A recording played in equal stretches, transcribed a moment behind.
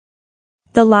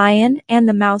The Lion and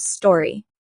the Mouse Story.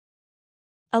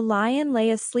 A lion lay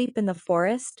asleep in the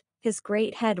forest, his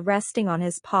great head resting on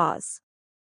his paws.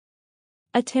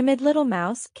 A timid little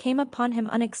mouse came upon him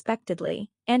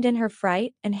unexpectedly, and in her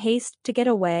fright and haste to get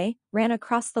away, ran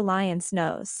across the lion's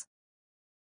nose.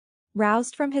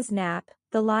 Roused from his nap,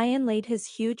 the lion laid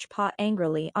his huge paw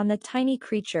angrily on the tiny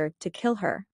creature to kill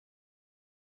her.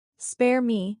 "Spare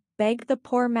me," begged the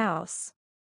poor mouse.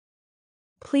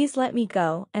 "Please let me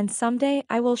go, and someday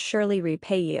I will surely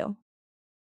repay you."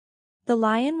 The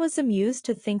lion was amused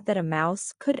to think that a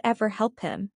mouse could ever help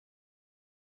him.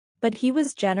 But he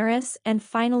was generous and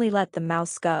finally let the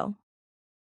mouse go.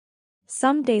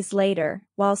 Some days later,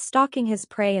 while stalking his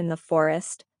prey in the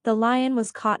forest, the lion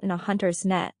was caught in a hunter's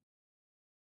net.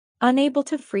 Unable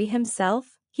to free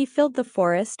himself, he filled the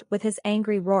forest with his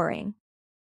angry roaring.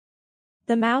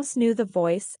 The mouse knew the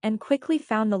voice and quickly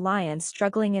found the lion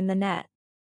struggling in the net.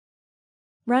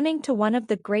 Running to one of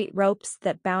the great ropes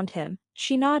that bound him,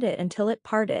 she gnawed it until it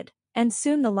parted, and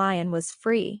soon the lion was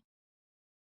free.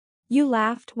 "You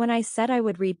laughed when I said I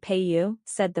would repay you,"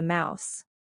 said the mouse.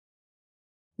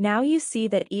 "Now you see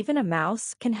that even a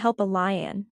mouse can help a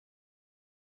lion.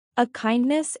 A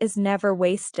kindness is never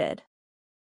wasted."